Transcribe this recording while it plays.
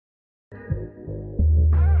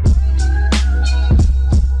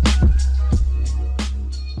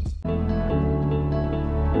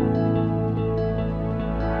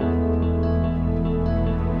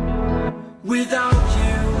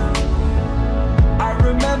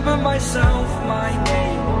myself my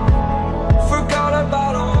name. Forgot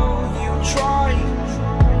about all you tried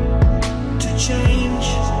to change.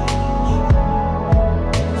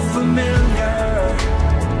 Familiar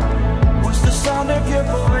was the sound of your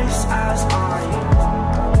voice as I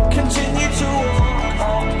continue to walk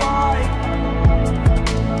on by.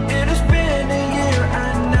 It has been a year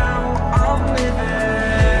and now I'm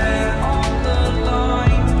living on the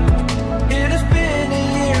line. It has been a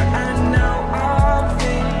year and now I'm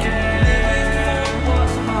thinking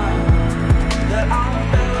what's mine, that I'm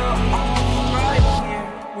better off right here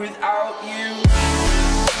without you.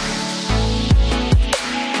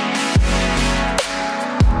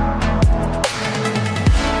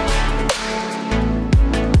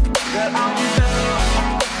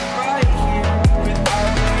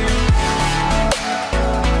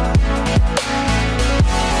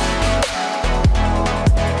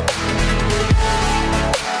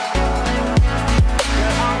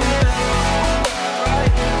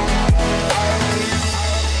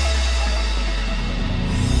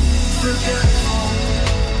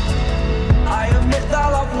 I admit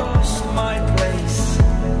that I've lost my place.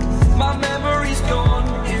 My memory's gone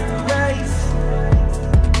erased.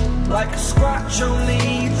 Like a scratch,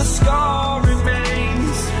 only the scar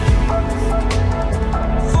remains.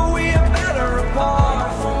 For we are better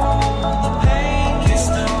apart from all the pain.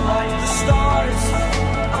 Distant like the stars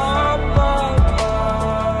above.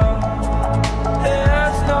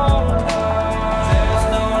 There's no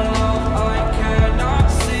love I cannot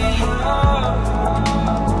see.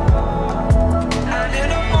 And in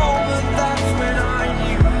a moment that's when I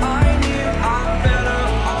knew I'm better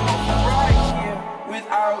off right here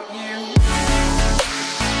without you.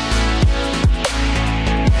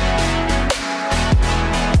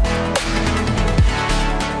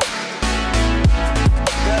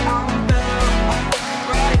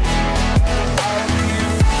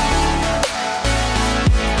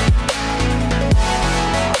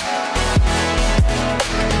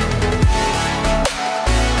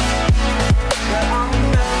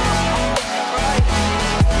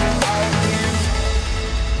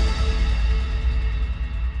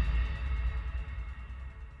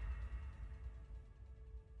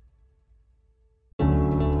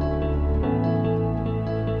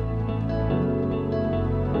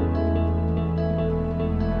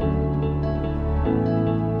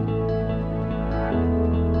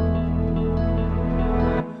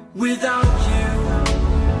 Without you,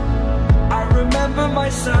 I remember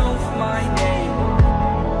myself, my name.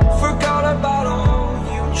 Forgot about all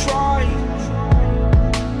you tried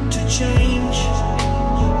to change.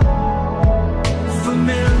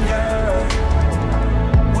 Familiar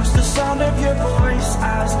was the sound of your voice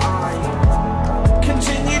as I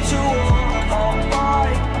continue to walk on by.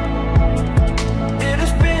 It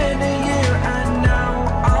has been a year and now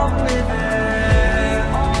I'm living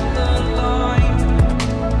on the line.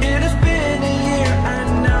 It has been a year and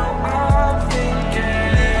now I'm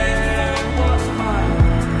thinking what's mine,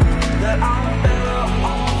 that I'm better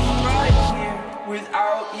off right here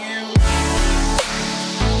without you.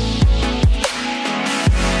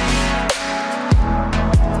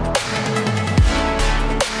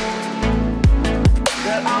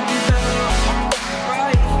 That I'm better off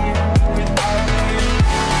right here without you.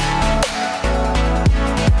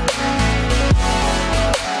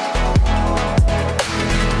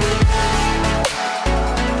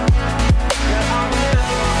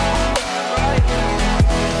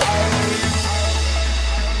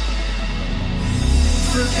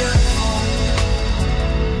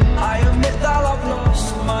 I admit that I've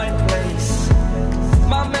lost my place.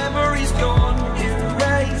 My memory's gone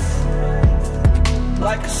erased.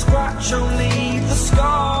 Like a scratch, only the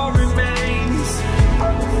scar remains.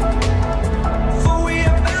 For we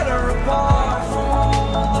are better apart from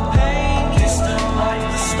all the pain. Distant like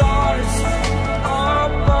the stars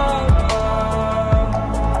above.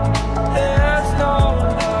 There's no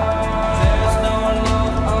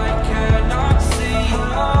love I cannot see.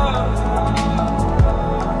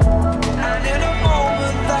 And in a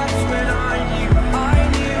moment that's when I knew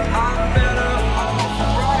I'm better off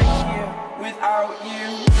right here without you.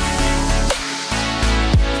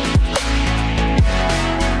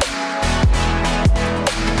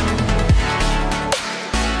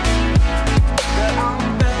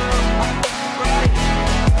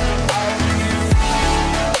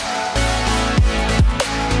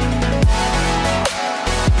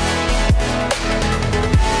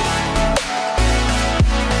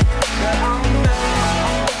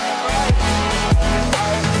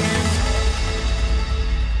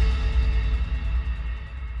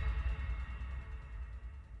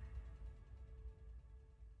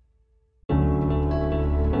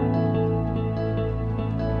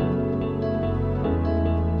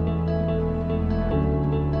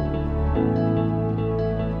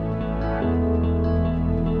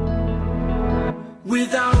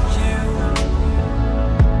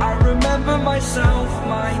 remember myself,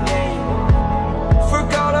 my name.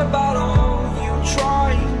 Forgot about all you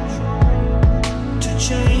tried to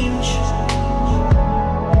change.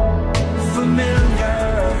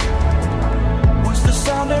 Familiar was the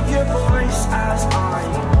sound of your voice as I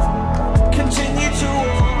continue to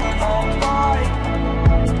walk on by.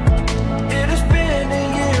 It has been a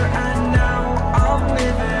year and now I'm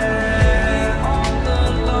living on the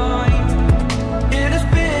line. It has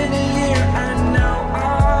been a year and now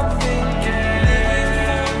I'm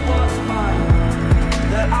thinking what's mine,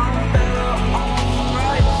 that I'm better off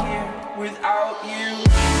right here without you.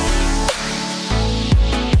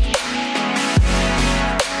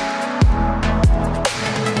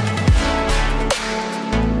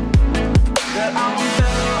 That I'm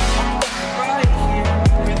better off right here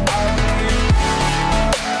without you.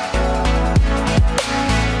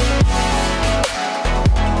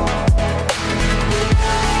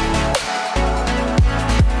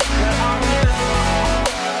 That I'm better off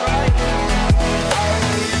right here without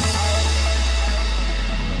you.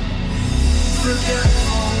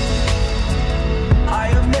 Forgetful, I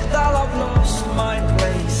admit that I've lost my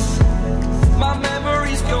place. My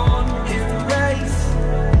memory's gone erased.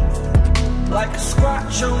 Like a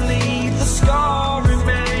scratch, only the scar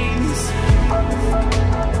remains.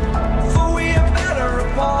 For we are better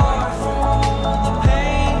apart from all the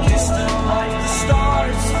pain. Distant like the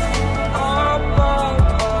stars above.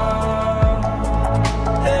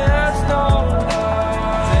 There's no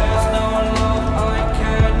love I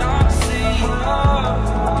cannot see.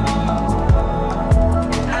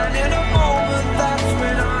 And in a moment, that's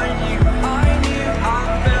when I knew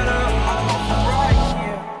I'm better off right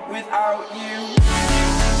here without you.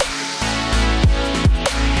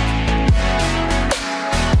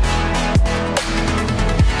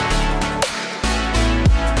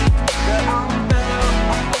 That I'm better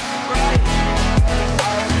off right here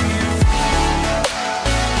without you.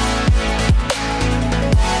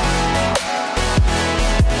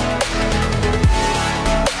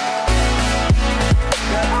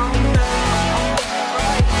 That I'm better off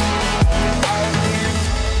right here without you.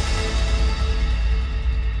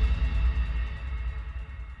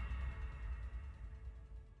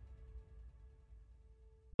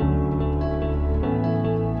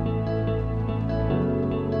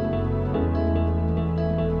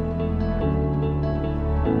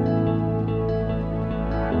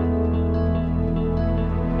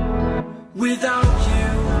 Without you,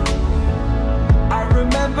 I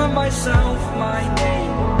remember myself, my